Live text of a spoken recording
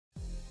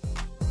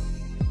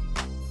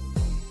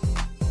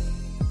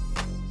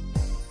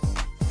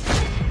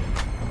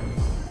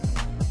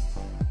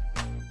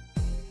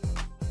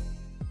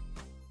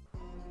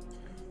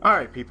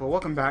Alright people,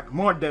 welcome back.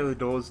 More Daily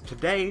Duels.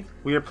 Today,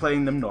 we are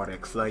playing them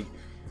Nordics.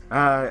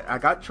 I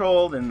got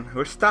trolled and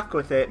we're stuck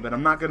with it, but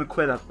I'm not gonna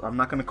quit I'm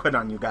not gonna quit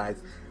on you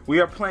guys. We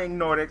are playing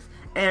Nordics,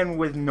 and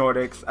with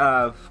Nordics,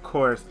 of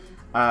course,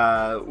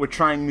 we're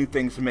trying new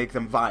things to make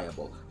them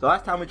viable. The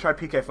last time we tried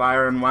PK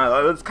Fire, and while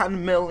it was kind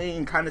of milly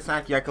and kind of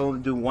sacky, I could only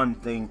do one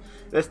thing.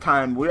 This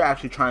time, we're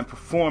actually trying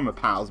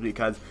Performapals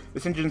because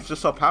this engine's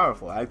just so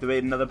powerful. I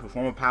activate another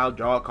Performapal,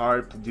 draw a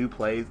card to do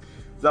plays.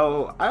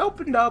 So I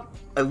opened up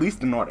at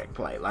least a Nordic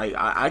play. Like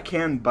I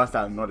can bust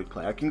out a Nordic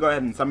play. I can go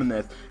ahead and summon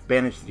this,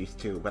 banish these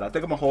two, but I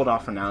think I'm gonna hold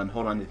off for now and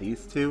hold on to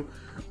these two.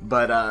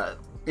 But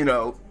you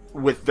know,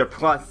 with their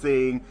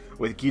plussing,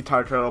 with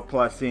Guitar Turtle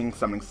plussing,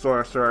 summoning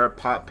Sorcerer,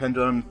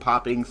 Pendulum,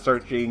 popping,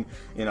 searching,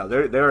 you know,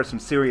 there are some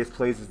serious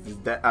plays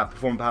that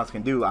Performapals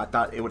can do. I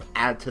thought it would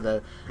add to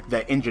the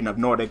engine of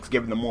Nordics,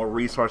 give them more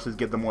resources,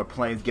 give them more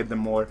plays, give them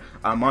more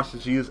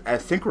monsters to use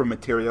as synchro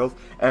materials,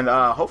 and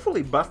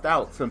hopefully bust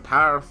out some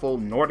powerful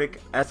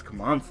Nordic-esque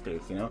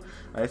monsters, you know.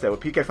 Like I said, with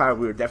PK5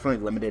 we were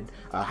definitely limited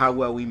how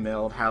well we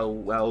milled, how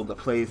well the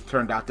plays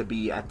turned out to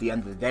be at the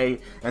end of the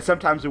day, and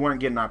sometimes we weren't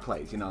getting our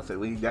plays, you know, so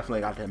we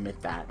definitely got to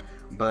admit that.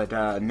 But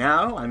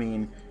now, I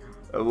mean,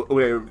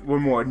 we're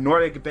more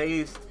Nordic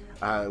based.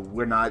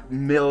 We're not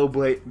mill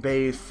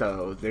based,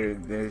 so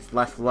there's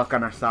less luck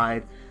on our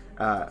side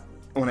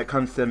when it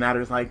comes to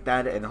matters like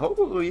that. And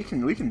hopefully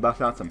we can bust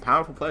out some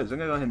powerful players. We're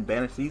gonna go ahead and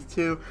banish these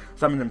two,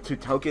 summon them 2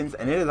 tokens,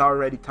 and it is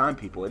already time,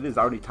 people. It is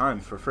already time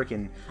for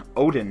freaking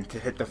Odin to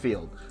hit the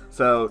field.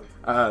 So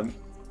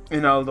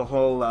you know, the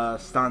whole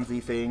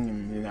Stanzi thing,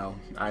 and you know,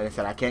 like I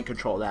said, I can't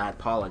control that. I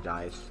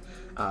apologize.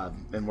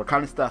 And we're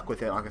kind of stuck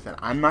with it. Like I said,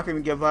 I'm not going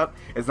to give up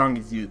as long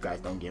as you guys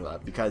don't give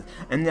up, because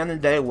in the end of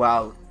the day,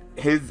 while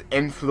his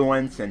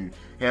influence and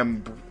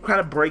him kind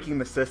of breaking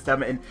the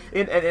system, and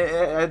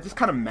I'm just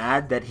kind of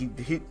mad that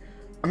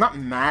I'm not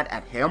mad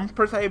at him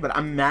per se, but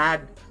I'm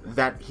mad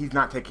that he's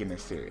not taking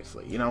this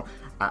seriously. You know,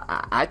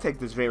 I take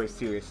this very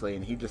seriously,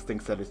 and he just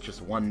thinks that it's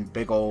just one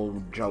big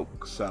old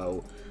joke.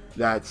 So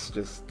that's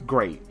just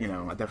great. You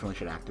know, I definitely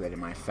should activate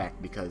my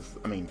effect, because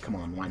I mean, come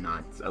on, why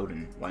not? It's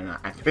Odin. Why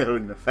not activate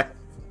Odin effect?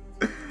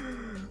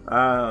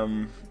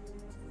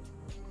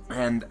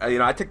 And you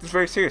know, I take this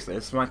very seriously.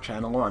 This is my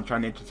channel. I'm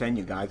trying to entertain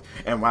you guys,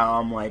 and while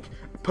I'm like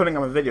putting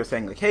on a video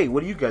saying like, hey,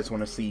 what do you guys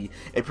want to see,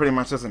 it pretty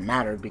much doesn't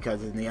matter,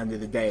 because in the end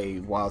of the day,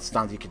 while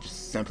Stanzi could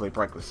just simply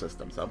break the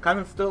system. So I'm kind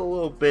of still a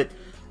little bit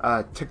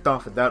ticked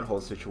off at that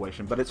whole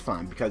situation, but it's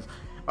fine, because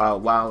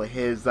while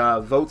his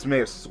votes may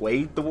have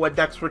swayed the what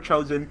decks were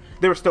chosen,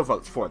 there were still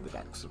votes for the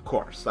decks, of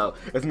course. So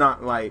it's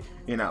not like,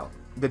 you know,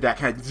 the deck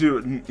had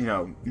zero, you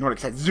know,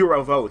 Nordics had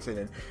 0 votes, and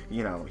then,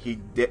 you know,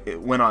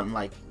 it went on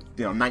like,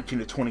 you know, 19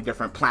 to 20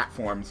 different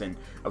platforms and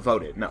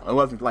voted. No, it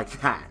wasn't like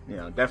that. You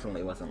know,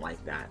 definitely wasn't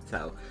like that.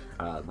 So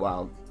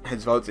while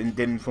his votes did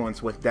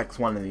influence what decks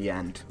won in the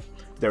end,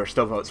 there were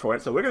still votes for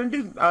it. So we're going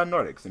to do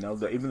Nordics, you know,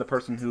 even the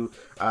person who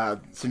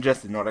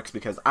suggested Nordics,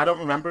 because I don't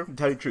remember, to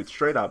tell you the truth,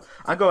 straight up.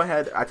 I go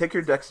ahead, I take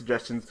your deck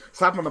suggestions,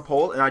 slap them on the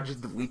poll, and I just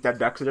delete that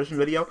deck suggestion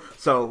video.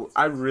 So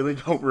I really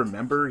don't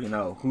remember, you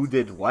know, who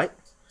did what.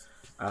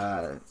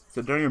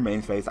 So during your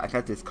main phase, I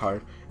got this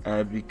card,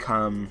 and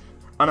become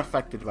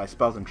unaffected by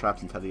spells and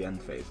traps until the end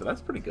phase. So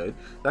that's pretty good.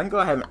 Then go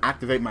ahead and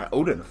activate my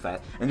Odin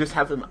effect, and just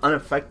have them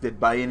unaffected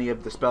by any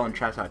of the spell and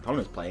traps my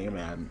opponent's playing.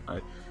 Man,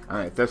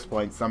 at this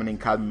point, summoning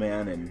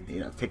Cubman and, you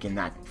know, taking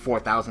that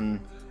 4,000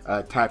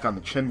 attack on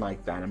the chin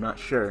like that, I'm not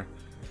sure.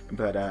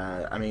 But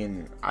I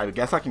mean, I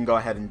guess I can go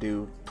ahead and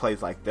do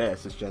plays like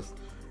this. It's just,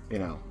 you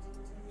know,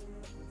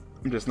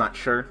 I'm just not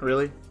sure,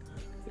 really.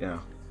 You know.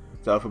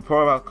 So if a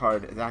Pro-Out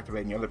card is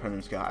activating the other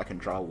pendulum skill, I can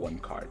draw 1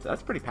 card. So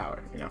that's pretty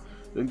power, you know.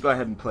 Then go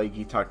ahead and play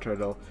Guitar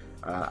Turtle.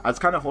 I was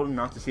kind of holding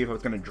off to see if I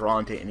was going to draw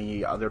into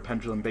any other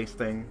pendulum-based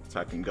thing, so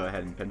I can go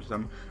ahead and pinch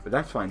them. But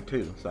that's fine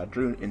too. So I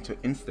drew into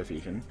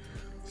Insta-Fusion.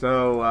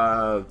 So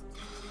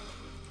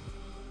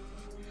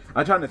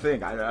I'm trying to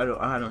think. I don't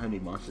have any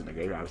monsters in the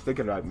graveyard. I was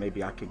thinking about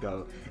maybe I could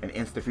go and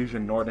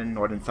Insta-Fusion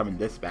Norden summon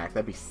this back.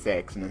 That'd be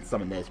 6, and then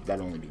summon this, but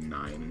that'd only be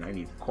 9. And I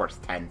need, of course,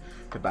 10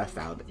 to bust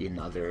out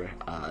another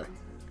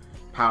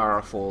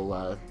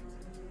powerful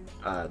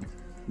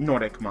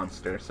Nordic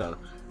monster. So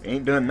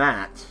ain't doing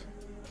that.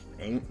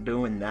 Ain't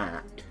doing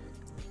that.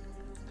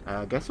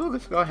 I guess we'll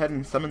just go ahead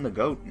and summon the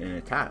goat and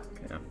attack.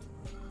 You know,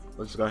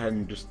 let's just go ahead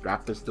and just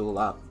wrap this duel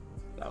up.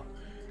 So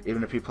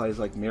even if he plays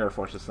like Mirror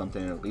Force or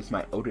something, at least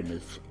my Odin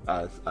is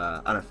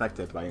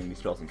unaffected by any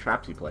spells and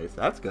traps he plays.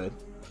 So that's good.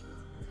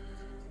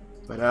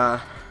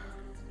 But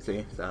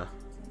see, so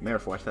Mirror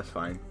Force, that's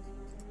fine.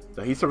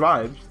 So he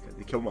survives because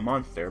he killed my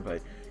monster,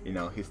 but you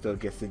know, he still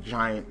gets the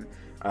giant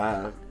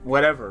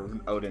whatever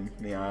Odin.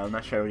 You know, I'm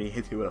not sure when he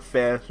hits you with a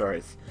fist, or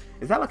is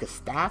that like a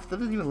staff? That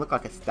doesn't even look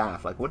like a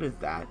staff. Like, what is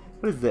that?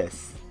 What is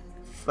this?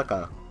 It's like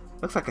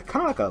looks like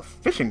kind of like a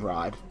fishing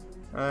rod.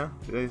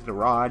 There's the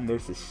rod, and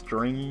there's the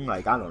string.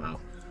 Like, I don't know.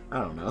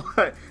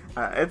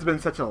 It's been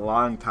such a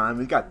long time.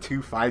 We got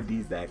 2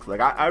 5Ds decks.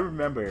 Like, I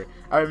remember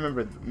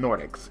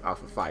Nordics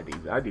off of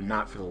 5Ds. I do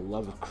not, for the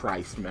love of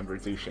Christ, remember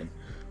Zushin.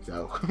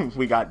 So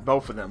we got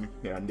both of them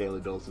here on Daily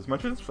Duels. As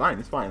much as it's fine,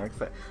 like I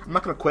said, I'm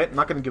not gonna quit. I'm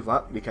not gonna give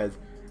up, because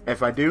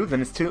if I do,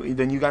 then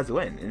then you guys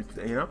win.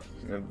 You know,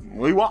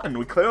 we won.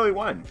 We clearly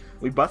won.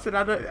 We busted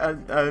out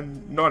a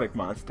Nordic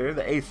monster,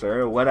 the Acer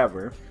or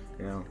whatever.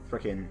 You know,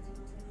 freaking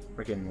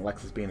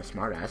Lexus being a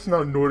smartass.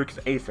 No, Nordic's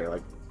Acer.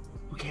 Like,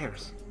 who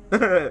cares?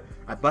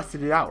 I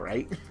busted it out,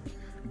 right?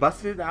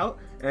 Busted it out,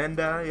 and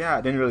yeah,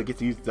 I didn't really get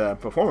to use the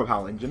Performer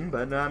Power engine,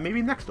 but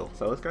maybe next duel.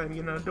 So let's go ahead and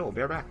get another duel.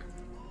 Be right back.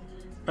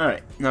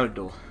 Alright, another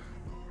duel.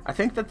 I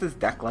think that this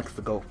deck likes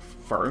to go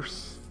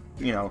first.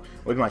 You know,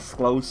 with my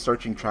slow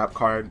searching trap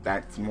card,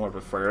 that's more of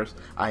a first.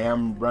 I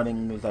am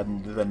running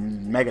the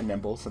Mega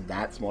Nimble, so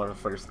that's more of a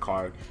first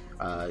card.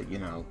 You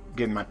know,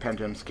 getting my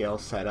pendulum scale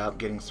set up,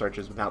 getting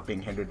searches without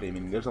being hindered. I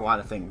mean, there's a lot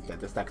of things that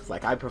this deck is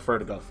like. I prefer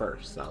to go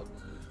first, so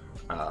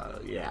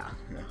yeah.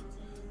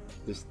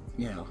 Just,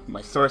 you know,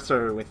 my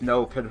sorcerer with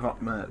no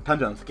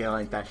pendulum scale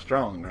ain't that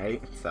strong,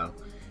 right? So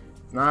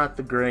it's not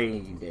the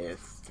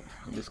greatest.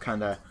 I'm just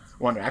kind of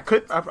wondering. I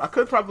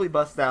could probably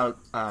bust out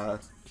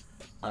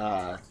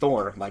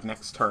Thor like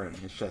next turn.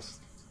 It's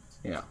just,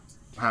 you know,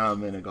 how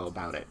I'm gonna go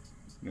about it.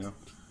 You know,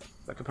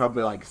 I could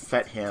probably like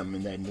set him,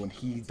 and then when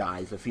he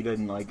dies, if he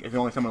didn't like, if he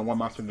only summoned one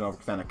monster to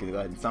 0%, I could go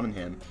ahead and summon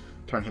him,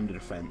 turn him to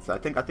defense. So I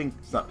think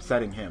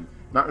setting him,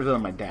 not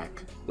revealing my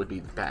deck, would be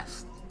the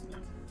best. Yeah.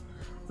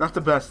 Not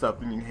the best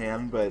opening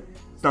hand, but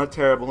it's not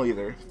terrible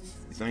either.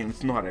 I mean,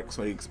 it's Nordic,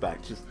 so what do you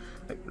expect? Just,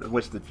 I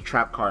wish the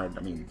trap card,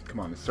 I mean, come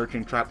on, the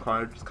searching trap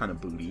card is kind of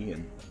booty,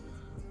 and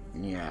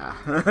yeah.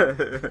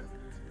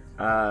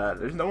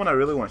 There's no one I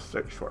really want to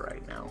search for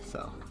right now,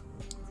 so,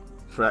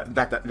 for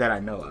that I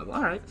know of.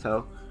 Alright,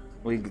 so,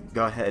 we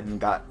go ahead and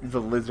got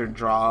the lizard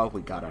draw,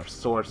 we got our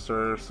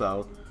sorcerer,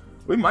 so,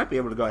 we might be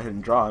able to go ahead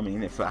and draw. I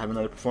mean, if I have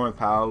another performance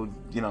power,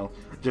 you know,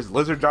 just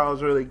lizard draw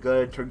is really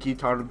good, turkey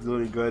target is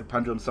really good,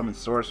 pendulum summon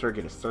sorcerer,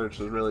 get a search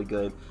is really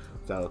good,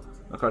 so,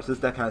 of course, this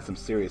deck has some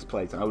serious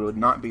plays, and I would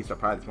not be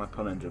surprised if my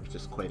opponent ended up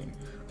just quitting.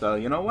 So,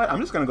 you know what? I'm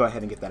just going to go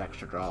ahead and get that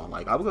extra draw.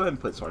 Like, I'll go ahead and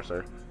put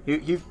Sorcerer.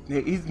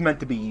 He's meant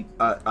to be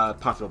a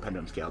possible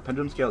Pendulum Scale.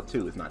 Pendulum Scale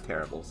 2 is not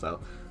terrible, so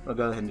I'll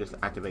go ahead and just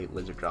activate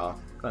Lizard Draw. Go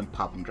ahead and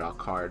pop him, draw a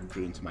card,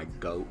 drew into my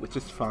Goat, which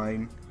is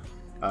fine.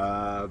 It's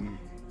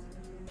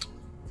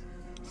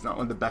not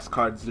one of the best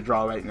cards to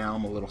draw right now.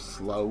 I'm a little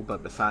slow,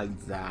 but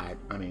besides that,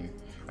 I mean,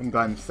 I can go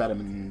ahead and set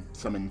him and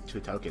summon 2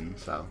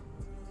 tokens, so...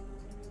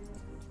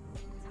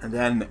 And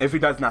then, if he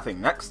does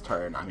nothing next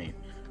turn, I mean,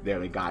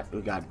 there we got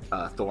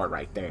Thor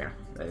right there.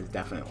 That is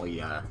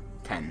definitely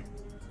 10.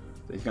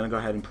 So he's gonna go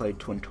ahead and play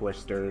Twin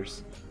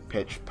Twisters,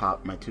 pitch,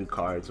 pop my 2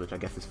 cards, which I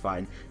guess is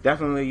fine.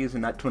 Definitely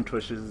using that Twin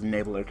Twisters as an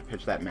enabler to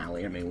pitch that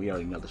Mally. I mean, we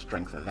already know the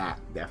strength of that,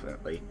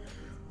 definitely.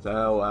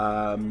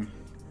 So,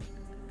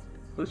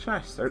 who should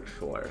I search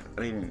for?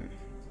 I mean,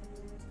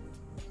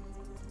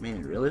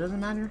 it really doesn't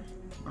matter?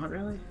 Not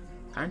really?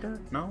 Kinda?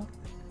 No?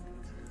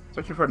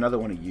 Searching for another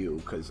one of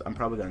you, because I'm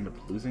probably going to end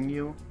up losing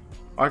you.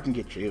 Or I can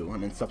get you,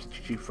 and then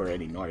substitute you for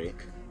any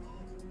Nordic.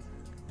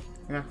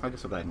 Yeah, I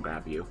guess I'll go ahead and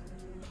grab you.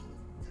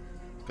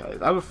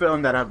 Because I have a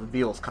feeling that I have a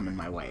B.E.S coming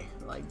my way.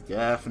 Like,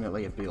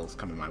 definitely a B.E.S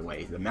coming my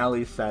way. The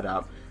Mally's set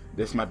up.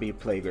 This might be a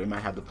Plague, or it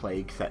might have the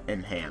Plague set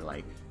in hand.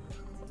 Like,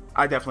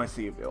 I definitely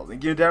see a build.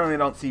 You definitely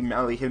don't see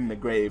Mally hitting the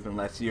grave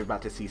unless you're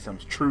about to see some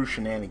true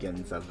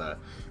shenanigans of the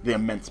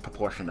immense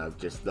proportion of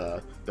just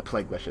the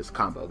Plague Wishes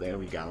combo. There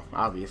we go,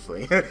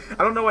 obviously. I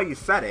don't know why you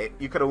set it.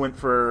 You could have went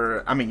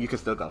for, I mean, you could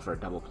still go for a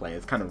double play.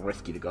 It's kind of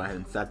risky to go ahead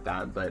and set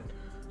that, but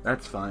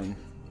that's fine.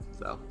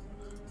 So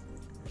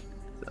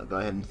go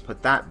ahead and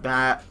put that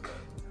back.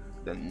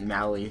 Then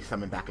Mally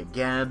summon back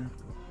again.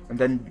 And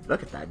then,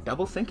 look at that,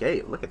 double sync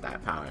 8. Look at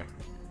that power.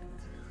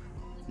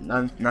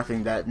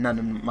 Nothing that none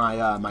of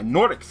my my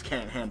Nordics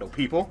can't handle,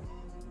 people.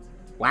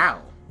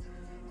 Wow.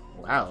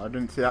 Wow, I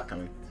didn't see that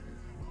coming.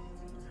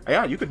 Oh,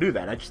 yeah, you could do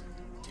that. I just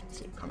didn't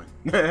see it coming.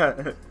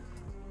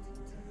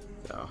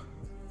 So,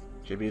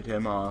 tribute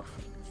him off,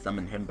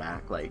 summon him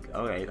back. Like,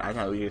 alright, I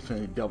thought we were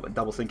going to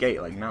double sync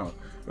 8. Like, no,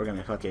 we're going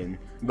to fucking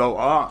go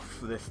off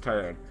this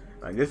turn.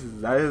 Like,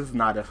 that is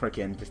not a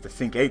freaking just a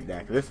sync 8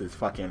 deck. This is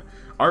fucking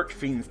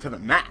Archfiends to the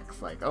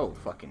max. Like, oh,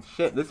 fucking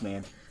shit, this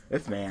man.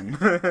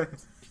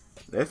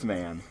 This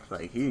man,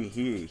 like,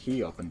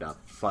 he opened up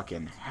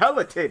fucking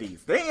hella titties.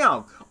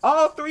 Damn!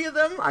 All 3 of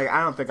them? I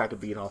don't think I could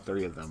beat all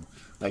 3 of them.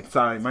 Like,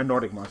 sorry, my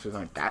Nordic monsters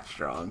aren't that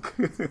strong.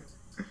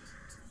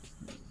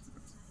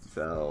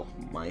 So,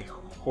 my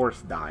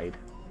horse died.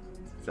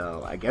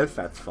 So, I guess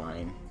that's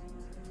fine.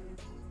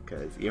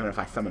 Because even if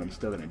I summon, I'm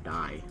still gonna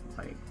die.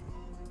 Like,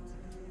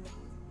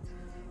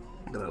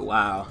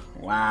 wow.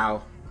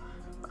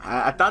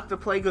 I thought the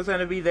Plague was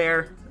gonna be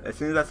there as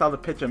soon as I saw the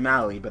pitch of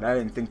Mally, but I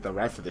didn't think the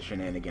rest of the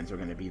shenanigans were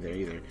gonna be there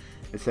either.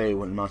 They say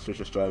when monsters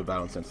destroy the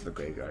battle and sent to the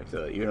graveyard,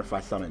 so even if I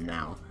summon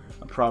now,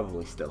 I'm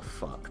probably still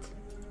fucked.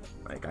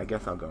 Like, I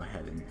guess I'll go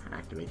ahead and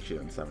activate you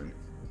and summon.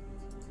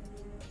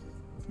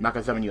 I'm not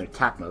gonna summon you in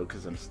attack mode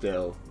because I'm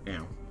still, you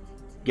know,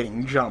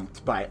 getting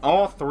jumped by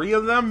all 3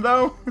 of them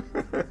though.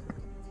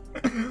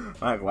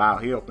 Like, wow,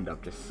 he opened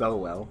up just so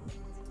well.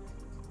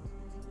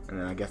 And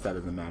then I guess that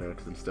doesn't matter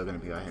because I'm still going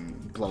to be go ahead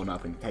and blown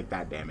up and take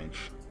that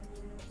damage.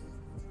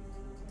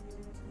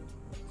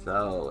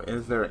 So,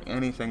 is there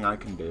anything I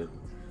can do?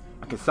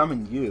 I can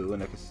summon you,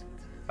 and I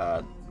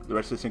can, the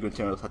rest of the synchro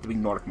channels have to be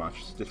Nordic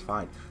monsters, just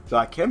fine. So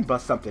I can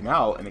bust something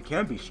out, and it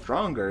can be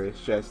stronger,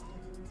 it's just,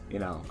 you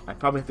know, I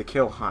probably have to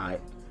kill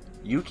Hot.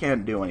 You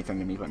can't do anything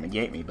to me but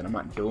negate me, but I'm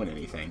not doing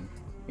anything,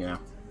 you know?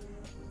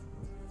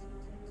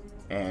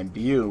 And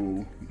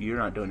you're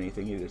not doing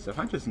anything either. So if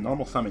I just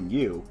normal summon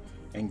you,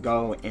 and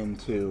go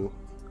into,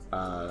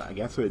 I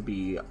guess it would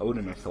be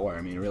Odin or Thor.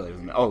 I mean, it really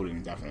isn't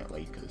Odin,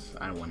 definitely, because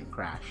I don't want to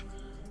crash.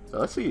 So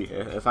let's see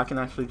if I can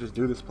actually just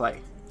do this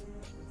play.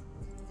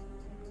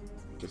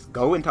 Just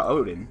go into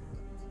Odin,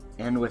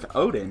 and with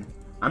Odin,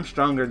 I'm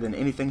stronger than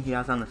anything he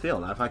has on the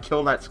field. If I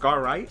kill that Scar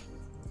right,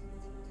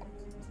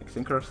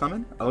 Synchro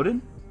Summon,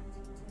 Odin,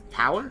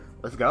 Power,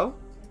 let's go.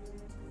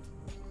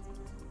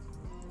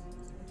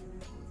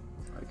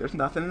 Like, there's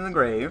nothing in the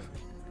grave.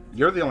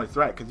 You're the only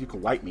threat because you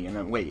can wipe me. And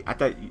then wait, I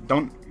thought you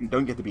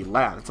don't get to be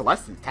loud. It's a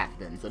lesson attack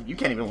then, so you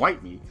can't even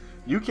wipe me.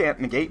 You can't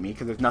negate me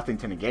because there's nothing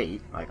to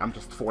negate. Like, I'm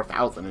just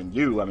 4,000, and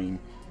you, I mean,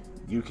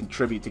 you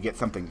contribute to get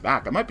something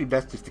back. It might be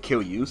best just to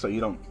kill you so you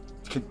don't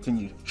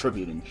continue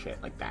contributing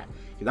shit like that.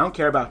 Because I don't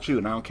care about you,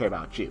 and I don't care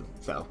about you.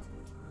 So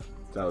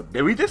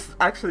did we just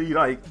actually,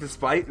 like,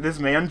 despite this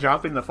man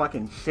dropping the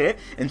fucking shit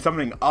and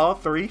summoning all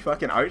 3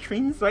 fucking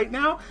Archfiends right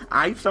now,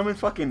 I summoned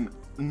fucking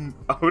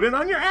Odin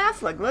on your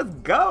ass? Like, let's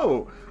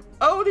go!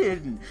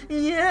 Odin!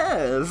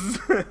 Yes!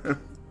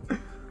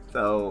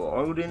 So,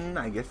 Odin,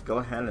 I guess go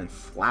ahead and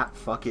slap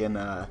fucking,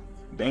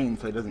 Bane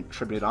so he doesn't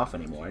tribute off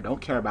anymore. I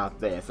don't care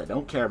about this. I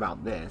don't care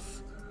about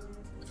this.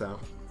 So,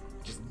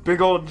 just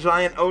big old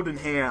giant Odin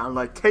hand.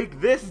 Like,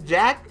 take this,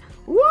 Jack!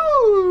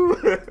 Woo!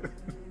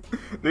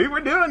 Dude,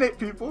 we're doing it,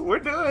 people. We're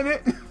doing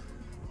it.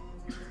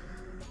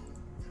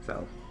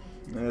 So,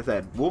 like I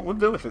said, we'll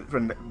do it for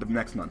the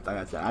next month. Like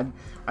I said,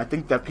 I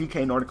think that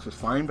PK Nordics was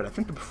fine, but I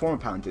think the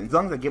Performanordics, as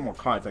long as I get more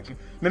cards, like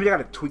maybe I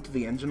gotta tweak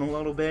the engine a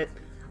little bit.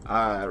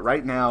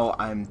 Right now,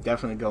 I'm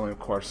definitely going, of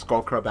course,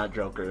 Skullcrow, Bat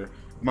Joker,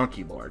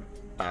 Monkey Lord,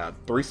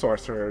 3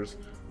 Sorcerers,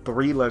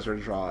 3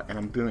 Lizard Draw, and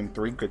I'm doing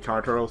 3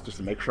 Guitar Turtles just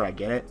to make sure I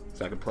get it,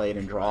 so I can play it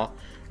and draw.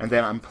 And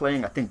then I'm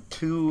playing, I think,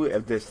 2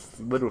 of this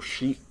little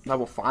sheet,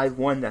 level 5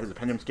 one that has a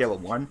pendulum scale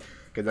of 1,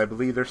 because I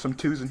believe there's some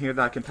 2s in here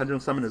that I can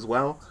pendulum summon as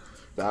well.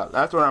 So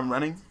that's what I'm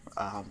running.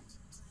 I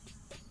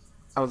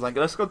was like,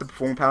 let's go with the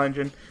Perform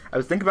engine. I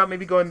was thinking about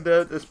maybe going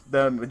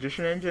the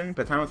Magician engine,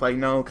 but then I was like,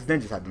 no, because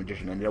Ninjas have the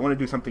Magician engine. I want to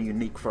do something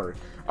unique for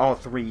all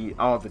of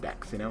the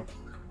decks, you know?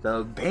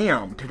 So,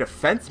 bam! To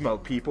defense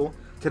mode, people!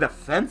 To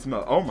defense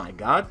mode! Oh my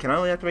god, can I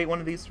only activate one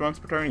of these once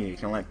per turn? Yeah, you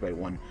can only activate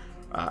one.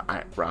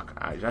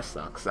 That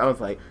sucks. I was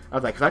like,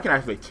 because I can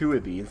activate 2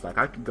 of these, like,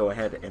 I could go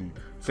ahead and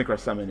Synchro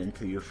Summon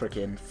into your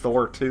freaking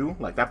Thor 2.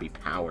 Like, that'd be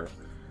power.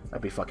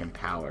 That'd be fucking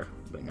power.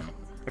 But no.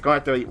 I can only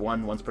activate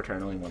 1 once per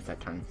turn, only once that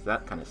turn, so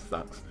that kind of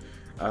sucks.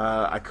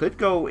 I could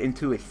go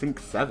into a Sync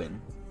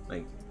 7.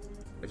 Like,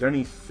 is there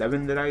any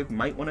 7 that I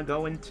might want to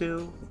go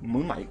into?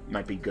 Moonlight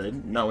might be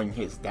good, knowing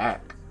his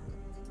deck.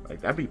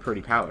 Like, that'd be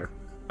pretty power.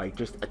 Like,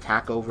 just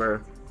attack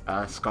over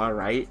Scar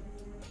Right.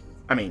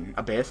 I mean,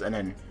 Abyss, and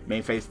then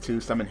main phase 2,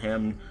 summon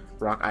him,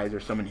 Rock Eyes or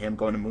summon him,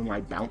 go into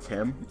Moonlight, bounce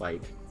him.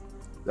 Like,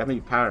 that'd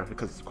be power,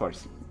 because, of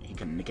course, he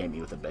can negate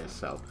me with Abyss,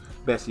 so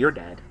Abyss, you're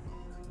dead.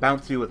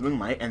 Bounce you with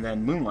Moonlight, and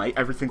then Moonlight,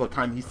 every single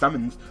time he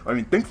summons, or I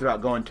mean, thinks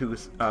about going to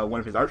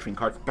one of his Archfiend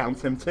cards,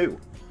 bounce him too.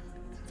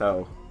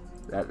 So,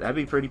 that'd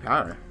be pretty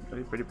power.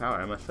 That'd be pretty power,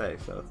 I must say,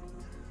 so.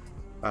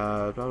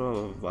 Blah,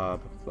 blah, blah, blah,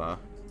 blah.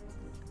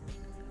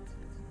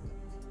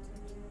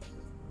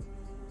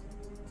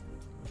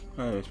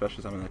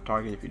 Especially summon that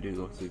target if you do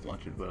go to these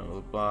launchers, blah, blah,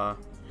 blah.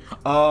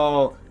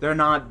 Oh, they're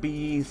not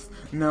beasts.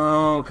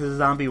 No, because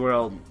Zombie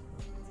World.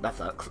 That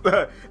sucks.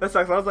 That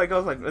sucks. I was like,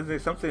 is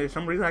there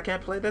some reason I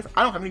can't play this?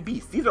 I don't have any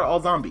beasts. These are all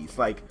zombies.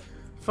 Like,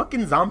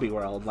 fucking Zombie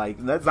World. Like,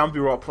 that Zombie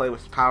World play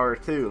was power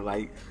too.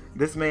 Like,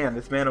 this man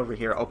over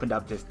here opened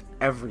up just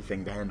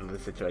everything to handle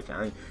this situation.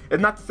 I mean,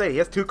 it's not to say he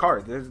has 2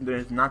 cards.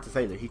 There's not to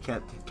say that he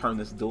can't turn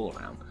this duel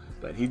around.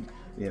 But he,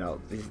 you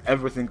know,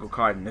 every single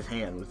card in his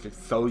hand was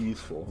just so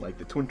useful. Like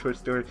the Twin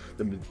Twister,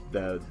 the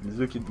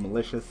Mizuki the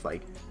Malicious,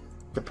 like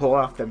to pull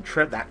off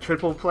that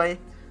triple play.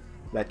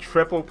 That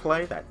triple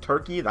play, that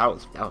turkey, that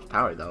was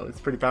power though. It's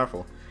pretty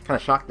powerful. Kind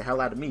of shocked the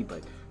hell out of me,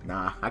 but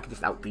nah, I could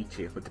just outbeat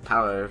you with the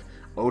power of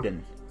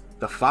Odin,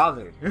 the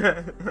father.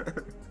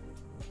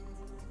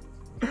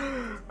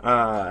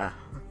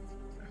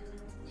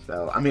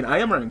 So, I mean, I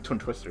am running Twin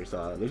Twisters,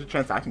 so there's a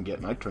chance I can get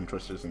my Twin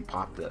Twisters and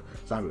pop the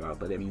Zombie World,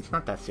 but I mean, it's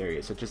not that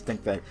serious. I just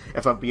think that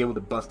if I'd be able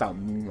to bust out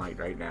Moonlight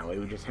right now, it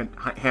would just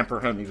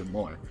hamper him even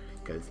more,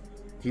 because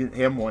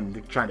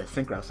him trying to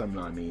synchro summon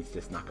on me is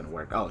just not going to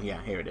work. Oh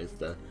yeah, here it is,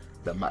 the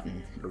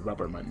mutton, the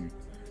rubber mutton.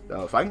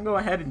 So if I can go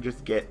ahead and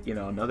just get, you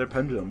know, another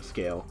pendulum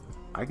scale,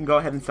 I can go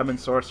ahead and summon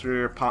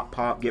Sorcerer,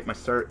 pop, get my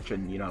search,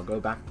 and, you know, go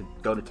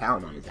to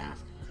town on his ass.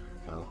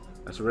 So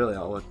that's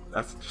really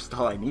that's just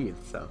all I need.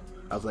 So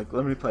I was like,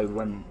 let me play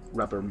one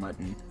rubber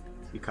mutton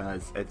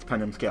because it's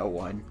pendulum scale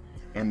 1,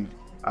 and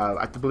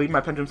I believe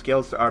my pendulum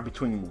scales are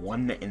between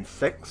 1 and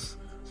 6.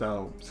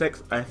 So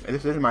 6, if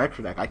this isn't my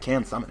extra deck, I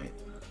can summon it.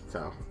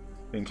 So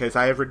in case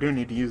I ever do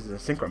need to use the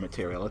synchro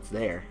material, it's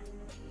there.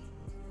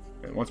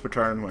 And once per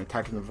turn, when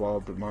attacking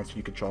involved, the monster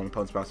you control and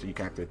opponent's monster, you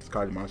can activate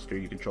discard the monster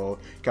you control.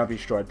 Can't be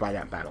destroyed by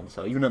that battle.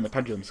 So even though the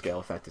pendulum scale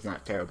effect is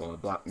not terrible,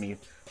 it blocked me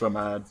from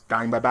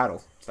dying by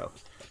battle. So,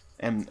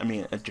 and I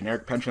mean, a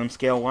generic pendulum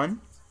scale 1,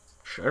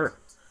 sure.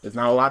 There's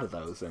not a lot of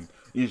those, and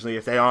usually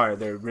if they are,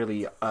 they're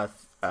really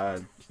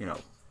you know,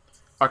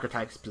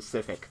 archetype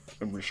specific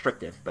and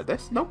restrictive. But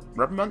this, nope.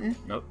 Rubber Mutton,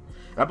 nope.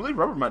 I believe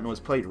Rubber Mutton was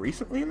played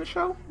recently in the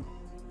show.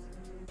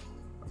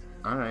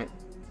 All right.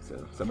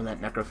 So some of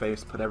that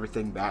Necroface, put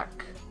everything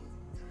back.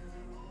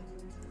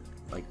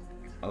 Like,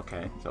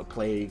 okay, so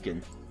Plague,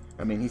 and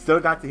I mean, he's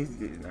still got these,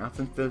 now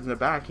since they're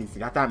back, he's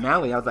got that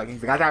Mally. I was like, he's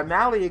got that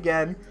Mally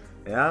again.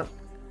 Yeah,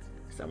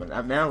 some of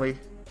that Mally.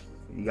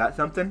 You got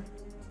something?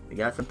 You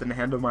got something to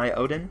handle my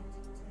Odin?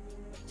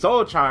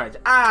 Soul Charge!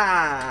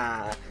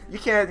 Ah! You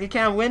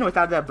can't win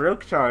without that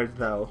Broke Charge,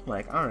 though.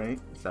 Like,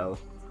 alright, so.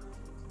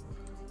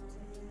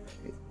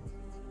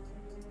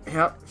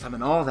 Yep,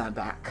 summon all that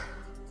back.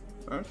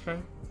 Okay.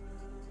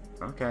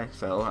 Okay,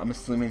 so I'm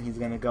assuming he's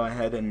gonna go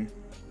ahead and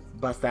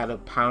bust out a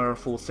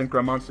powerful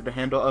synchro monster to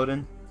handle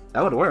Odin.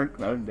 That would work.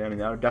 I mean,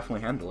 that would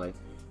definitely handle it.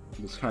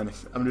 I'm just trying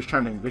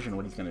to envision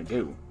what he's gonna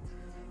do.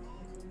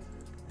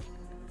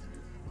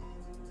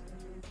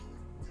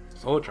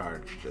 Soul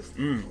Charge, just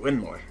win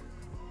more.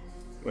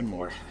 Win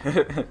more.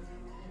 Like,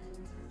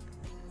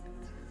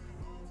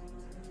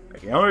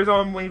 the only reason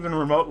I'm even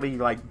remotely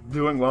like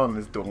doing well in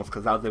this duel is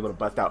because I was able to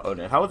bust out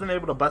Odin. If I wasn't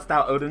able to bust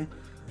out Odin,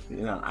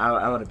 you know,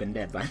 I would have been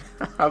dead by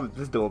now.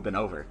 This duel would have been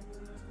over.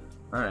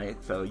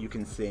 Alright, so you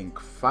can sync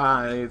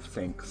 5,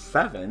 sync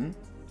 7,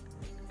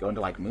 go into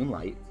like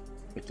Moonlight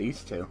with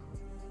these two.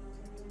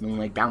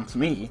 Moonlight bounce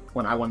me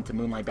when I wanted to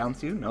Moonlight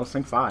bounce you. No,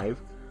 sync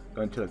 5.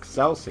 Go into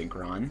Excel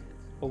Synchron.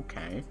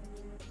 Okay.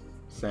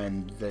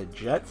 Send the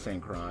Jet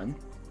Synchron.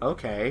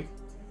 Okay.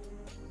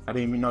 I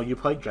didn't even know you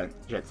played Jet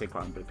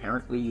Synchron, but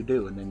apparently you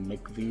do. And then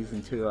make these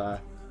into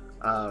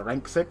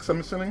rank 6,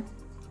 I'm assuming.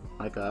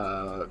 Like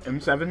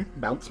M7,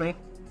 bounce me.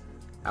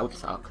 That would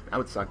suck. That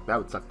would suck. That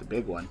would suck the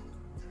big one.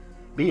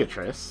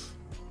 Beatrice.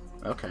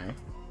 Okay.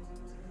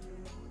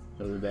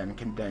 So then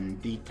can then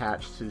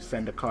detach to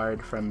send a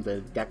card from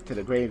the deck to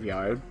the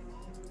graveyard.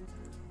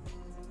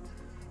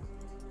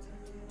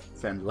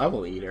 Send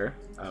Level Eater.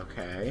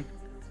 Okay.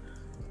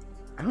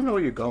 I don't know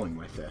where you're going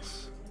with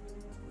this.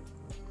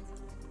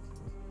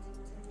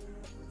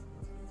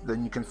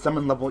 Then you can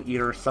summon Level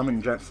Eater,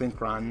 summon Jet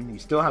Synchron. You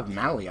still have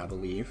Mally, I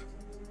believe.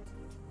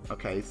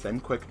 Okay,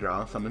 send Quick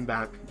Draw, summon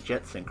back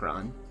Jet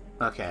Synchron.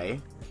 Okay.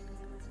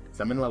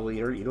 Summon Level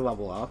Eater, eat a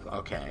level up.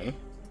 Okay.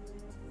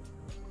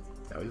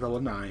 That was level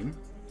 9.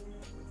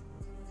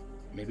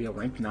 Maybe a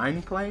rank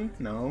 9 play?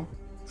 No.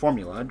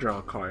 Formula, draw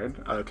a card.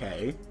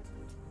 Okay.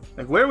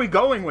 Like, where are we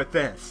going with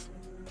this?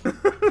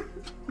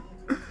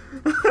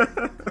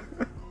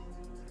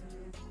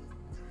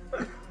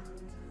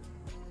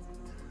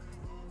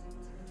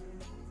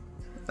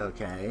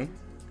 Okay.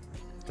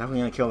 Definitely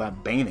gonna kill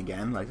that Bane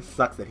again. Like, it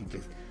sucks that he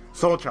just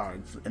Soul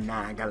Charge, and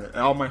now I got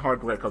all my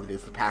hard work over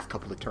this the past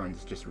couple of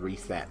turns just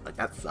reset. Like,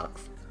 that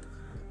sucks.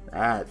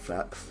 That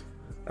sucks.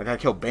 I gotta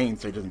kill Bane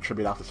so he doesn't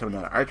tribute off to summon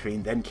another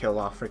Archfiend, then kill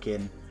off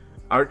freaking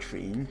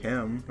Archfiend,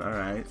 him.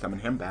 Alright, summon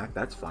him back,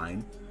 that's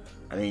fine.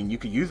 I mean, you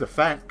could use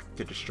Effect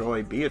to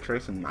destroy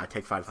Beatrice, and I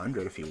take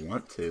 500 if you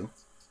want to.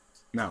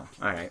 No,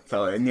 alright,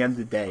 so in the end of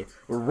the day,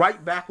 we're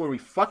right back where we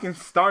fucking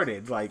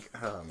started. Like,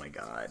 oh my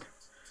god.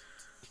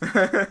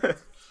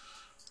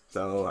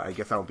 So, I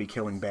guess I'll be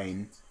killing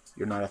Bane.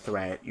 You're not a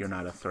threat, you're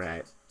not a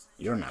threat,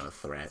 you're not a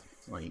threat.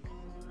 Like,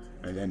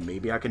 and then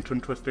maybe I can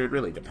Twin Twister, it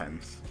really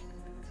depends.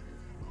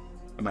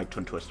 I might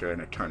Twin Twister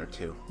in a turn or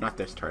two. Not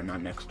this turn,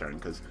 not next turn,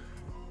 because,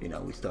 you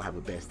know, we still have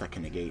a B.E.S that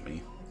can negate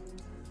me.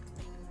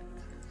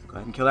 So go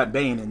ahead and kill that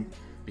Bane, and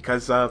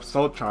because of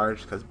Soul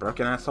Charge, because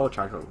broken ass Soul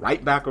Charge, we're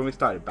right back where we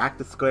started, back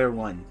to square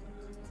one.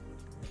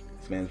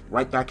 This man's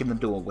right back in the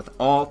duel with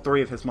all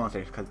 3 of his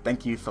monsters, because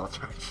thank you, Soul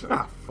Charge.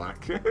 Ah,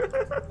 fuck.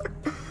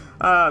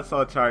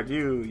 Soul Charge,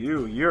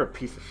 you're a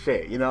piece of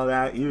shit. You know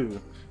that?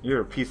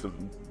 You're a piece of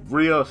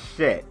real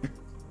shit.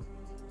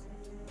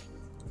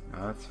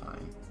 Oh, that's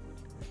fine.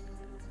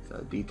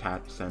 So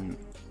detach, send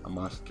a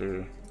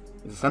monster.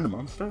 Is it send a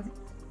monster?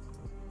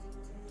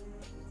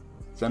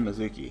 Send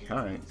Mizuki.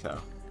 Alright, so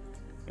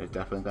there's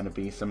definitely going to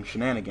be some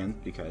shenanigans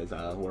because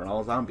we're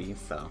all zombies,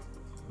 so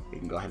we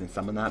can go ahead and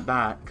summon that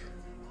back.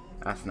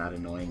 That's not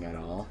annoying at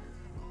all.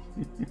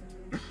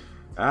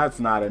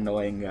 That's not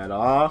annoying at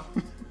all.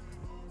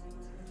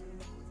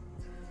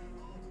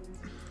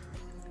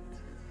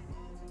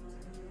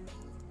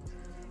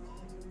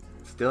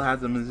 Still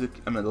has a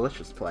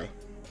malicious play.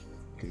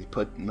 Because he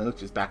put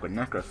malicious back with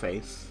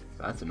Necroface.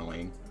 So that's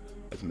annoying.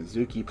 There's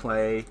Mizuki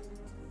play.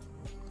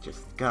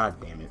 Just, god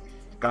damn it.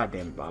 God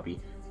damn it, Bobby.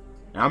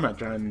 Now I'm not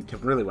trying to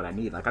really what I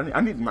need. Like,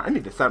 I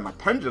need to set my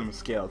pendulum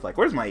scales. Like,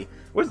 where's my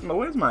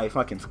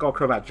fucking Skull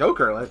Crobat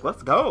Joker? Like,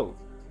 let's go.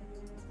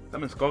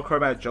 Summon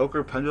Skullcrobat,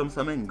 Joker, Pendulum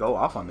Summon, and go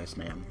off on this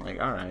man. Like,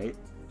 alright.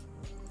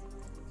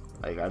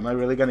 Like, am I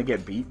really gonna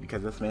get beat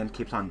because this man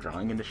keeps on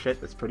drawing into shit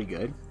that's pretty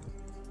good?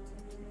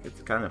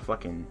 It's kind of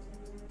fucking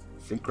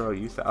synchro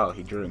use. Oh,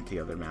 he drew into the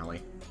other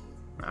Mally.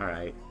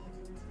 Alright.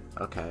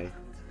 Okay.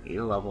 Eat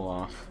a level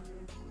off.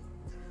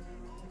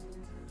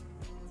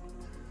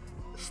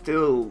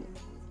 Still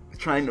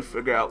trying to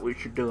figure out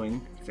what you're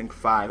doing. Think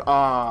 5. The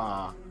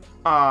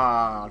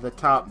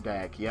top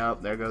deck.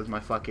 Yep, there goes my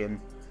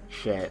fucking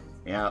shit.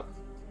 Yep.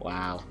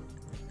 Wow.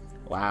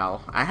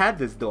 Wow. I had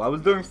this duel. I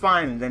was doing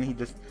fine, and then he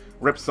just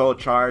ripped Soul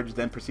Charge,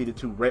 then proceeded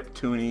to rip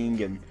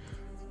Tuning and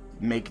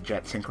make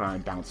Jet Synchron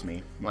and bounce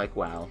me. Like,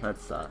 wow, that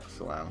sucks.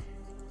 Wow.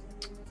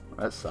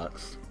 That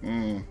sucks.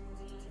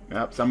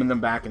 Yep, summon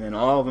them back, and then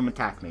all of them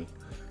attack me.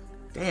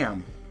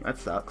 Damn, that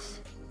sucks.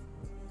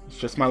 It's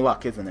just my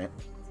luck, isn't it?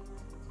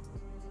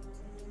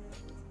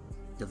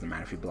 Doesn't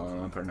matter if you blow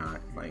them up or not.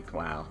 Like,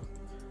 wow.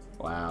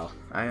 Wow.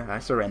 I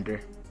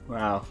surrender.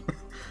 Wow.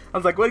 I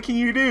was like, what can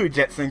you do,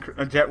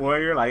 Jet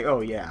Warrior? Like,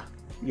 oh, yeah.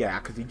 Yeah,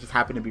 because you just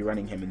happen to be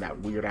running him in that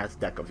weird-ass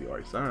deck of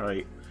yours.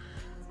 Alright.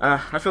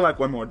 I feel like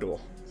one more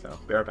duel, so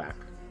bear back.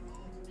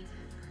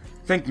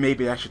 I think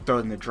maybe I should throw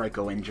in the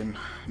Draco engine.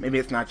 Maybe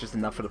it's not just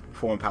enough for the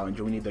Perform Pal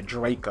engine. We need the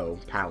Draco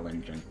Pal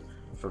engine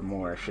for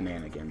more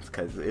shenanigans,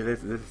 because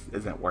this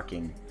isn't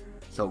working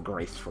so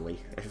gracefully.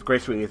 As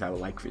gracefully as I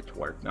would like for it to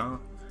work, no?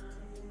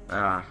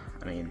 I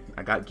mean,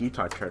 I got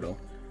Guitar Turtle.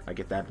 I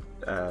get that,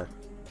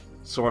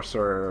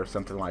 Sorcerer or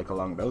something like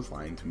along those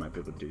lines who might be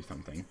able to do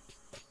something.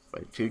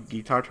 But 2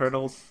 Guitar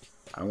Turtles?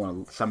 I don't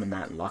want to summon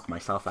that and lock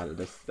myself out of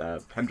this,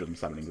 Pendulum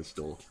summoning this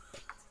duel.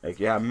 Like,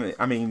 yeah,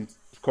 I mean,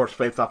 of course,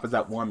 Face Off is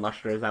at 1,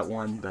 Lustre is at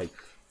 1, but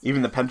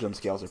even the Pendulum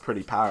scales are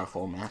pretty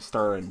powerful,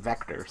 Master and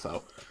Vector,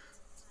 so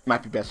it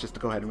might be best just to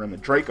go ahead and run the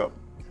Draco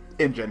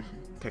engine.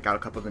 Take out a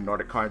couple of the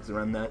Nordic cards and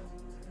run that.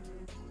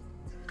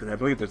 Because I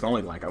believe there's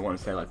only, like, I want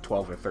to say, like,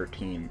 12 or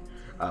 13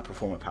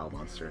 Performapal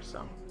monsters,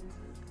 so.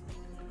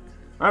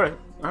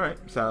 Alright,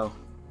 so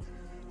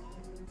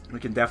we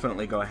can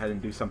definitely go ahead and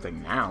do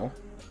something now.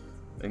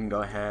 We can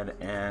go ahead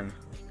and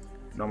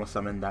normal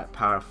summon that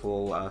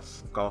powerful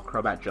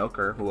Skullcrobat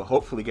Joker, who will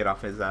hopefully get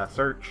off his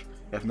search.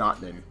 If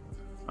not, then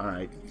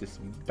alright,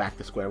 just back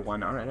to square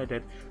one. Alright, I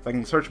did. If I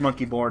can search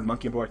Monkey Board can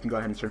go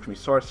ahead and search me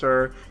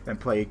Sorcerer, then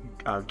play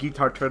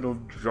Guitar Turtle,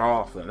 draw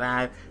off of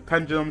that,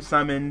 Pendulum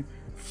Summon,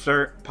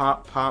 search,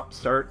 pop,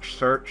 search,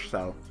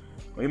 so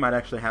we might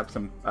actually have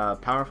some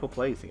powerful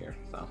plays here,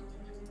 so.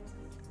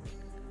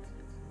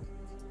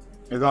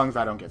 As long as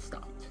I don't get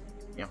stopped.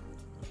 Yeah.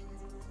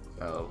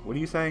 So, what do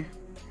you say?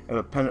 If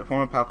a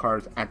Performapal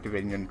card is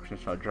activating, then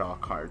I'll draw a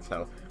card.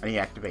 So, I need to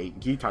activate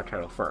Guitar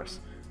Turtle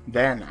first.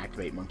 Then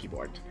activate Monkey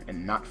Board.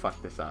 And not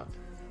fuck this up.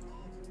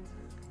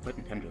 Put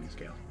in Pendulum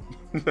Scale.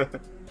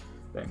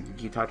 Then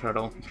Guitar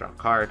Turtle, draw a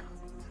card.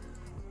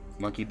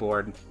 Monkey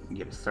Board,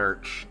 get a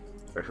search.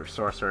 Search for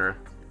Sorcerer.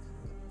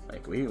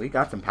 Like, we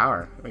got some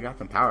power. We got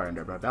some power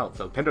under our belt.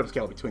 So, Pendulum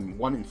Scale between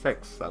 1 and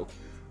 6. So,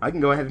 I can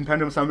go ahead and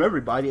Pendulum Summon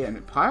everybody,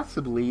 and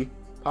possibly,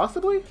 I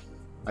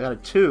got a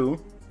 2.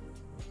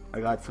 I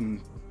got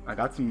some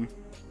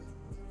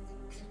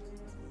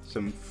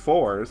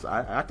 4s.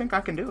 I think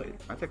I can do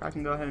it. I think I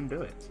can go ahead and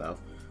do it. So,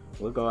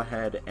 we'll go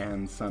ahead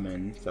and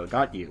summon. So,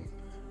 got you.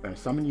 We're going to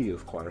summon you,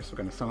 of course. We're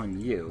going to summon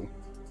you,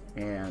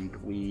 and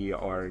we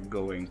are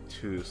going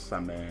to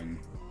summon.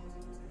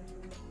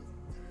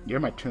 You're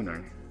my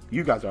tuner.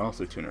 You guys are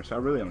also tuners, so I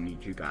really don't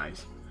need you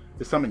guys.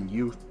 To summon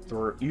you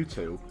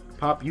two.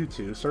 Pop you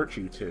two, search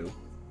you two,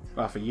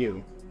 off of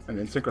you, and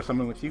then synchro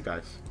summon with you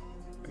guys.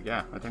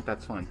 Yeah, I think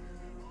that's fun.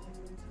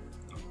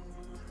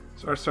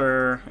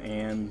 Sorcerer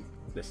and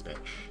this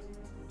bitch.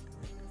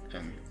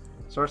 And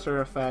Sorcerer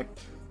effect,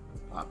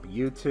 pop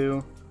you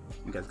two.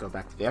 You guys go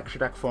back to the extra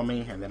deck for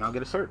me, and then I'll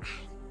get a search.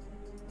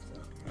 So,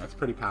 that's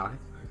pretty powerful.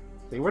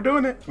 See, we're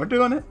doing it. We're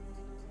doing it.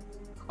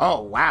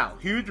 Oh, wow.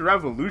 Huge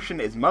Revolution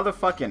is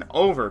motherfucking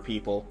over,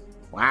 people.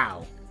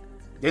 Wow.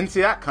 Didn't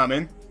see that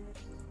coming.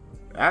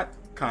 That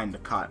kind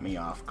of caught me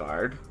off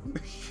guard.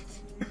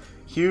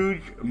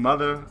 Huge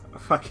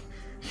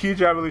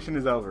Revolution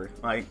is over.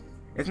 Like,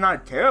 it's not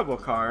a terrible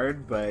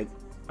card, but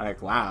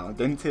like, wow,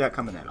 didn't see that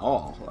coming at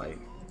all. Like,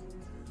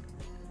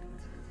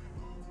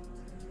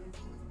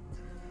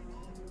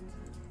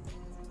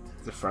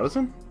 is it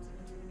frozen?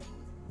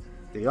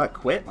 Did he like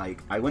quit?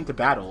 Like, I went to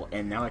battle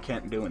and now I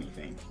can't do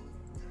anything.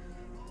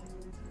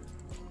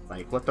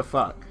 Like, what the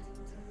fuck?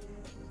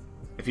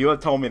 If you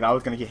had told me that I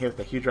was gonna get hit with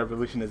the Huge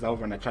Revolution is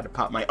over and I tried to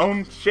pop my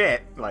own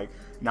shit, like,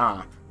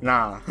 nah.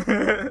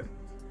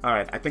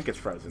 Alright, I think it's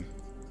frozen.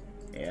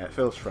 Yeah, it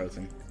feels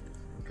frozen.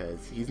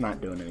 Because he's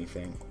not doing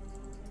anything.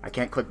 I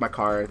can't click my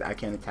card, I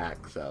can't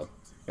attack, so.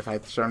 If I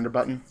hit the surrender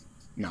button?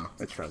 No,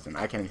 it's frozen.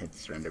 I can't hit the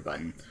surrender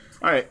button.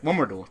 Alright, one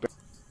more duel.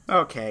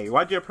 Okay,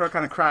 why'd your pro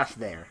kind of crash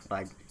there?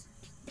 Like,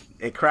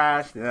 it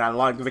crashed, and then I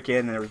logged back in,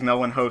 and there was no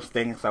one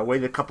hosting, so I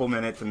waited a couple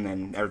minutes, and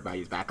then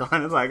everybody's back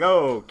on. It's like,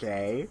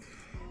 okay.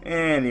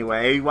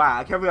 Anyway, wow,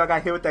 I can't believe I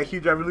got hit with that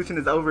Huge Revolution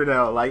is over,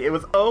 though. Like, it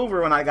was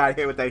over when I got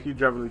hit with that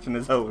Huge Revolution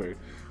is over.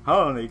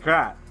 Holy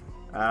crap.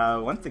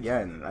 Once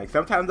again, like,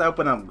 sometimes I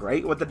open up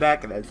great with the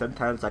deck, and then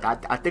sometimes, like,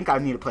 I think I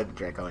need to play the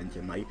Draco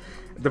engine. Like,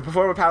 the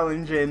Performanordics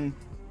engine,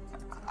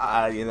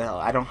 you know,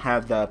 I don't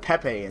have the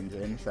Pepe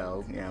engine,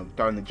 so, you know,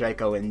 throwing the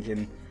Draco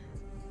engine,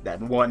 that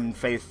one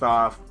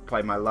face-off,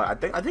 play my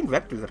luck. I think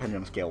Vector's a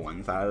pendulum scale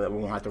one, so I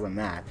won't have to run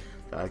that.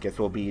 So I guess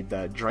we'll be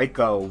the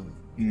Draco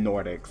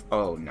Nordics.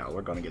 Oh no,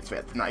 we're gonna get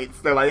Fifth Knights.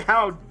 They're like,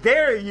 how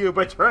dare you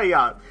betray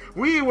us?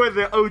 We were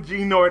the OG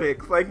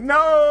Nordics. Like,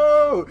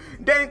 no!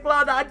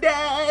 Danklaw on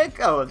deck!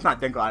 Oh, it's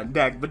not Danklaw on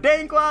deck, but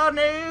Danklaw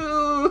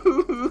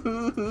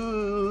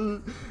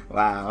new!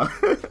 Wow.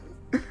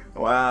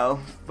 Wow.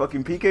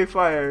 Fucking PK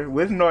Fire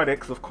with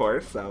Nordics, of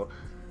course, so,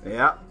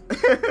 yep.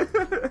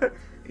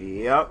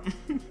 Yep.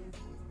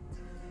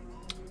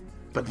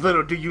 But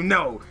little do you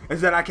know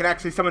is that I can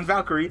actually summon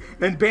Valkyrie,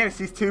 then banish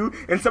these two,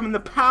 and summon the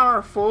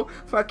powerful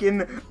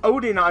fucking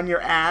Odin on your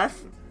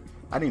ass.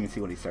 I didn't even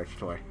see what he searched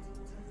for.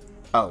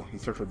 Oh, he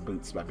searched for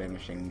boots by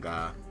banishing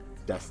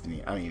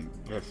Destiny. I mean,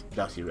 just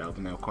Dusty Realm,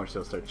 and then of course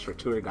he'll search for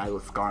Tour Guy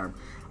with Scarm.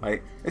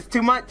 Like, it's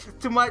too much.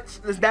 It's too much.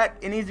 Is that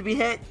it needs to be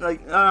hit?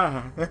 Like,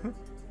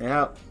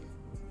 Yep.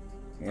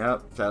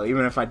 Yep. So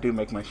even if I do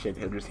make my shit,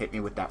 he'll just hit me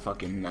with that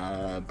fucking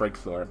break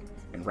sword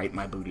and rape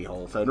my booty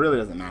hole. So it really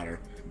doesn't matter.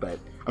 But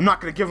I'm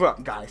not gonna give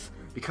up, guys,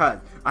 because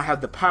I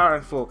have the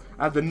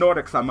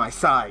Nordics on my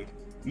side.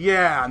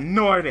 Yeah,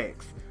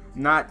 Nordics.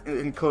 Not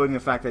including the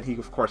fact that he,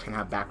 of course, can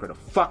have backer to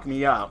fuck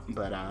me up.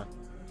 But I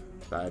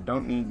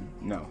don't need.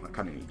 No, I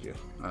kind of need you.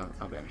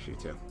 I'll banish you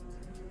too.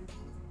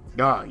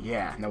 Oh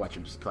yeah, now watch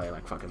him just play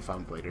like fucking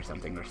Phone Blade or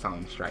something, or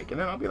Solemn Strike, and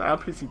then I'll be like, I'll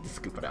proceed to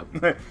scoop it up.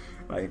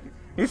 Like,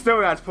 he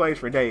still got plays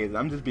for days.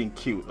 I'm just being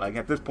cute. Like,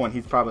 at this point,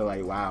 he's probably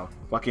like, wow,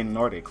 fucking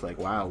Nordics. Like,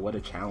 wow, what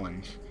a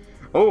challenge.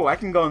 Oh, I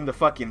can go into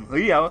fucking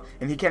Leo,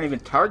 and he can't even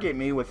target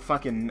me with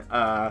fucking,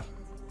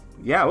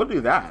 yeah, we'll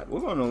do that.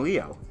 We'll go into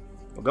Leo.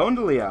 We'll go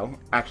into Leo.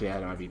 Actually,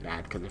 that might be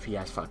bad, because if he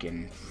has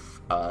fucking,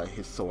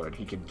 his sword,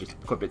 he could just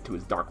equip it to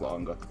his Dark Law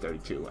and go to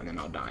 32, and then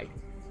I'll die.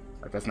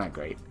 Like, that's not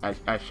great.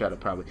 I should have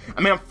probably.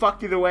 I mean, I'm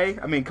fucked either way.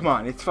 I mean, come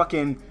on, it's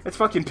fucking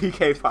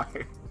PK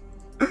Fire.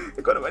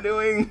 What am I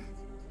doing?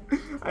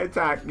 I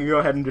attack. You go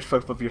ahead and just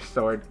flip up your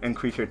sword,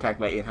 increase your attack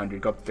by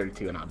 800, go up to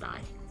 32, and I'll die.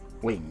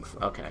 Wings.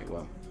 Okay,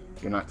 well,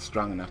 you're not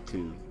strong enough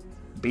to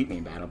beat me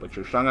in battle, but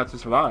you're strong enough to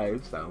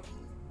survive, so.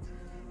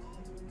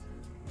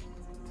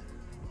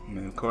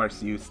 And of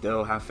course, you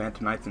still have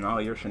Phantom Knights and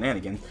all your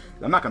shenanigans.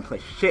 I'm not gonna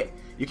play shit.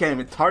 You can't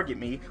even target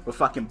me with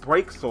fucking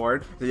Break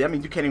Sword. So that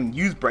means you can't even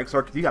use Break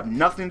Sword because you have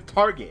nothing to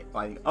target.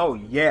 Like, oh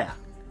yeah.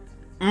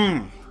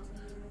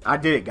 I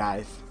did it,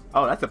 guys.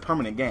 Oh, that's a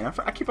permanent game.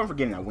 I keep on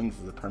forgetting that Wings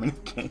is a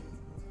permanent game.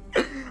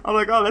 I'm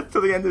like, oh, that's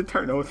till the end of the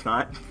turn. No, it's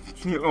not.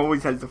 It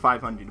always has the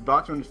 500. It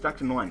blocks your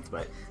destruction once,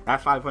 but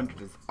that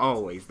 500 is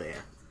always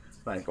there.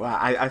 Like, wow,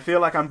 I feel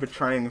like I'm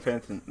betraying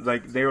Phantom.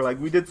 Like, they were like,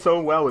 we did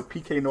so well with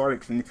PK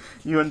Nordics, and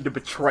you wanted to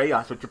betray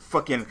us with your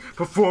fucking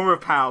performer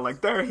pal.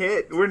 Like, they're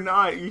hit. We're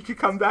not. You should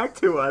come back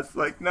to us.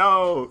 Like,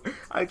 no,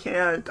 I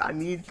can't.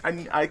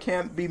 I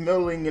can't be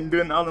milling and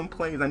doing all them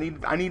plays. I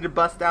need to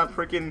bust out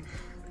freaking,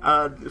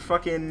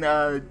 fucking,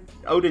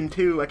 Odin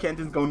 2. I can't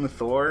just go into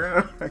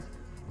Thor.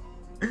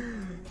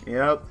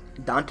 Yep.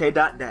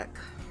 Dante.deck.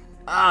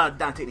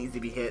 Dante needs to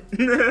be hit.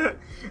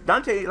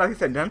 Dante, like I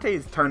said,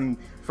 Dante's turned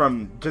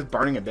from just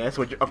burning Abyss,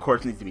 which of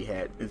course needs to be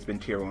hit. It's been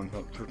tier 1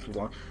 for too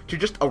long, to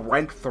just a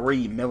rank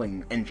 3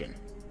 milling engine.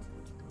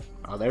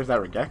 Oh, there's that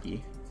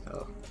Regeki.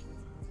 So,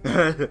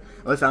 at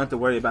least I don't have to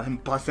worry about him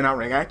busting out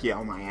Regeki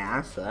on my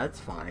ass, so that's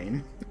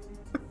fine.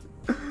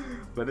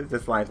 But it's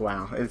just like,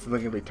 wow, it's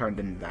literally turned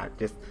into that.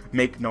 Just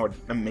make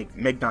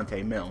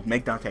Dante mill.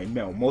 Make Dante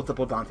mill.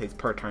 Multiple Dantes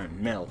per turn.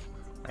 Mill.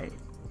 Like,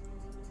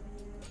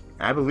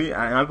 I believe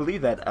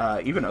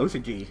that even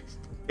OCG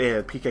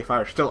PK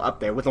Fire is still up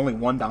there with only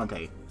one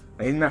Dante.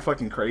 Like, isn't that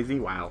fucking crazy?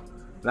 Wow.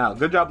 Wow,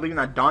 good job leaving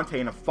that Dante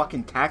in a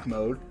fucking tack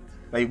mode.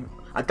 Like,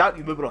 I thought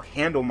you'd be able to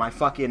handle my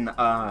fucking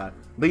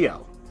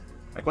Leo.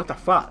 Like, what the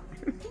fuck?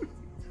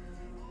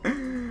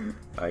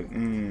 Like,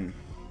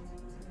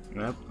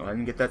 Yep, go ahead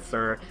and get that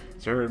Sir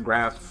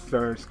Graph,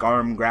 Sir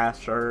Scarm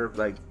Graph, Sir,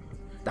 like,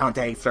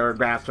 Dante, Sir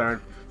Graph,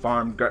 Sir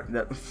Farm,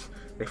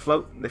 they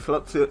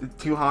float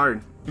too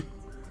hard.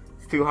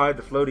 It's too hard,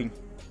 the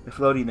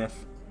floatiness.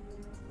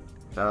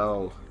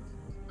 So,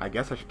 I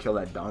guess I should kill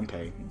that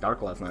Dante.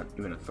 Dark Law's not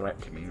even a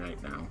threat to me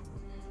right now.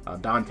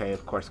 Dante,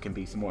 of course, can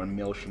be some more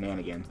mill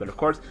shenanigans, but of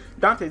course,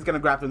 Dante's gonna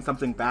grab him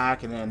something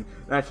back, and then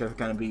that's just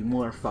gonna be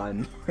more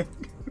fun.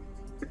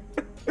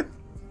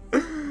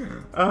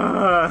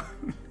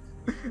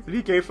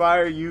 PK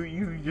Fire,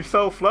 you're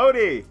so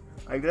floaty.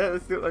 Like,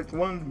 that's like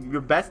one of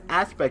your best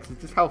aspects is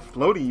just how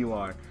floaty you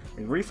are.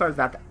 And restarts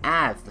out the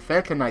ass. The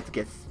Phantom Knights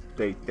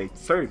they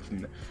search,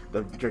 and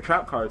your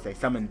trap cards they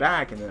summon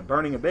back, and then the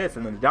Burning Abyss,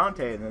 and then the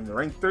Dante, and then the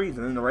rank 3s,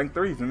 and then the rank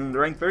 3s, and then the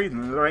rank 3s,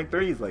 and then the rank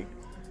 3s. Like,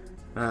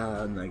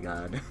 oh my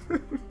god.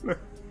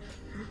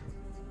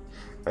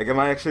 Like, am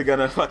I actually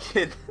gonna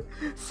fucking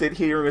sit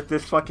here with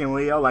this fucking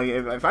Leo? Like,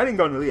 if I didn't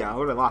go into Leo, I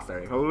would have lost there.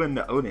 If I went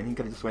into Odin, he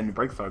could have just went into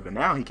Break Sword, but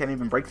now he can't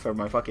even Break Sword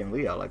my fucking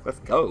Leo. Like, let's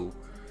go.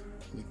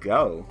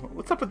 Go.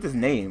 What's up with this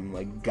name?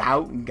 Like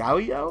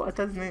Gaoyo? What's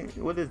his name?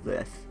 What is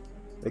this?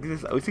 Like,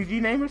 is this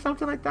OCG name or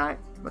something like that?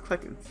 Looks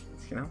like it's,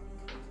 you know.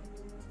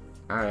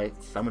 Alright,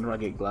 summon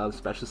rugged gloves,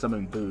 special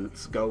summon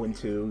boots, go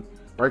into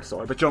Break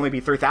Sword, but you only be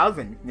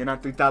 3,000. You're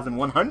not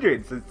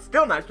 3,100, so it's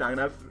still not strong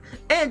enough.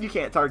 And you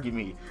can't target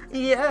me.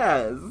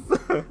 Yes!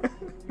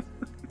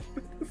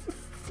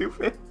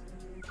 Stupid.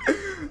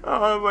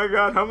 Oh my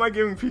god, how am I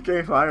giving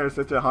PK Fire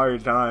such a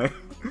hard time?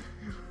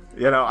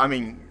 You know, I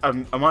mean,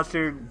 a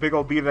monster, big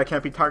old bee that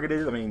can't be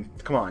targeted, I mean,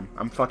 come on.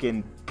 I'm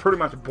fucking pretty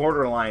much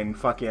borderline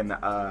fucking,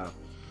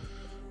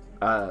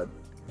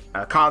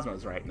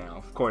 Cosmos right now.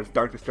 Of course,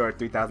 Dark Destroyer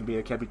 3000 bee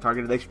that can't be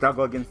targeted, they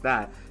struggle against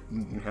that.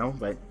 You know,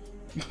 but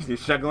you're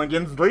struggling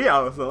against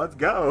Leo, so let's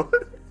go.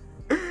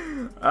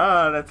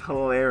 Oh, that's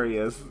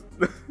hilarious.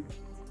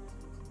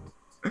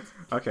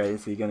 Okay,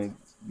 so you're gonna,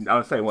 I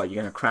would say what,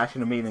 you're gonna crash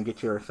into me and then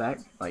get your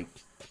effect? Like,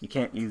 you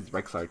can't use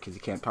Rexar because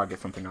you can't target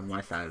something on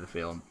my side of the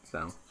field,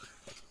 so.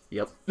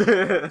 Yep.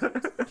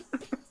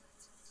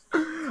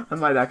 I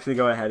might actually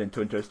go ahead and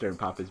Twin Twister and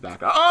pop his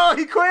back. Oh,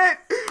 he quit!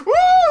 Woo!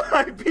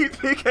 I beat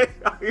PK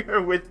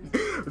here with...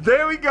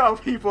 There we go,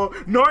 people.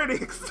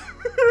 Nordics.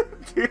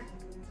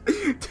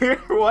 Tier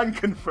 1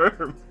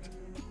 confirmed.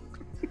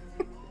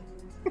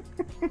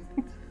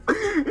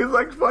 It's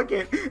like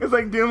fucking... It's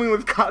like dealing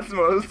with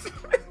Cosmos.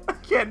 I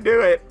can't do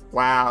it.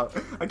 Wow.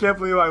 I can't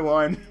believe I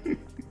won.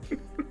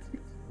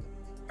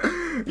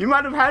 You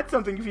might have had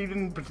something if you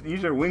didn't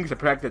use your wings to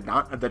protect the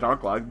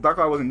Darklaw.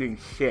 Darklaw wasn't doing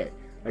shit.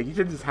 Like, you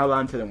should just held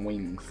on to them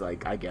wings,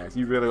 like, I guess.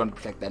 You really want to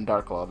protect that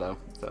Darklaw, though,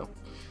 so.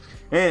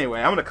 Anyway,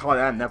 I'm gonna call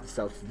that an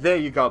episode. So there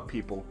you go,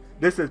 people.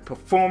 This is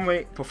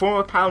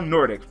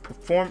Performanordics.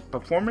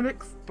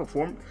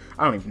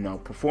 I don't even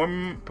know.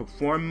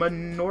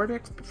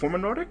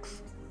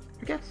 Performanordics?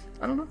 I guess?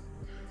 I don't know.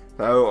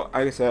 So,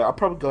 like I said, I'll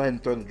probably go ahead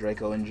and throw the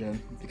Draco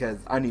engine, because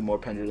I need more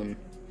pendulum.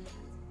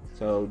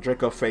 So,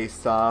 Draco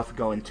face off,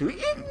 go into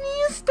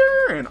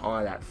Ignister, and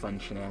all that fun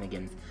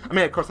shenanigans. I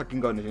mean, of course I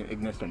can go into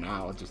Ignister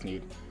now, I just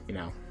need, you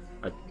know,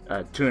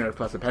 a 200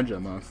 plus a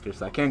pendulum monster,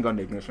 so I can go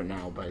into Ignister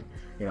now, but,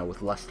 you know,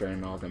 with Luster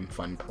and all them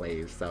fun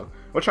plays. So,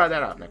 we'll try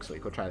that out next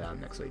week,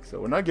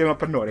 So, we're not giving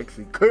up on Nordics,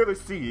 you clearly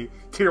see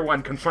Tier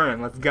 1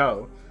 confirmed, let's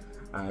go.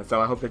 So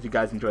I hope that you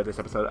guys enjoyed this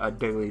episode of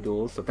Daily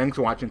Duels. So thanks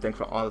for watching, thanks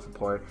for all the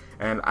support,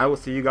 and I will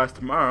see you guys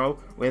tomorrow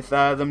with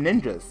them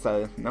ninjas.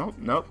 So,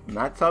 nope,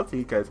 not salty,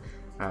 because...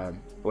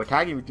 we're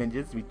tagging with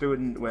ninjas.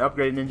 We're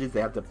upgrading ninjas.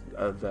 They have the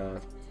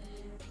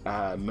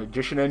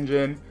magician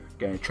engine.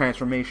 Going to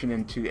transformation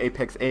into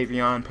Apex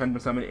Avion.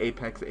 Pendulum summon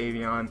Apex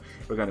Avion.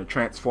 We're going to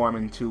transform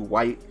into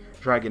White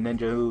Dragon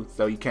Ninja.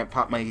 So you can't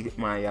pop my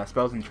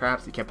spells and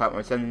traps. You can't pop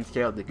my sending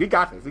scale. We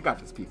got this. We got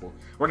this, people.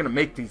 We're going to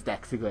make these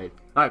decks good.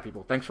 All right,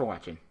 people. Thanks for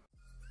watching.